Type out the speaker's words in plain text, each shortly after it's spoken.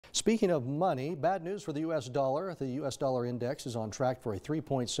Speaking of money, bad news for the U.S. dollar. The U.S. dollar index is on track for a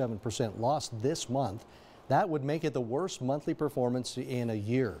 3.7% loss this month. That would make it the worst monthly performance in a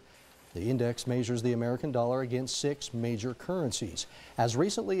year. The index measures the American dollar against 6 major currencies. As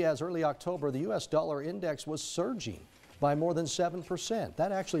recently as early October, the U.S. dollar index was surging by more than 7%.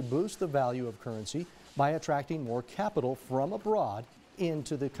 That actually boosts the value of currency by attracting more capital from abroad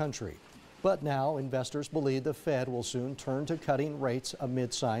into the country. But now investors believe the Fed will soon turn to cutting rates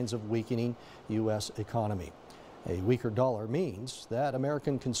amid signs of weakening U.S. economy. A weaker dollar means that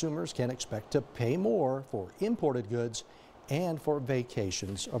American consumers can expect to pay more for imported goods and for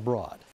vacations abroad.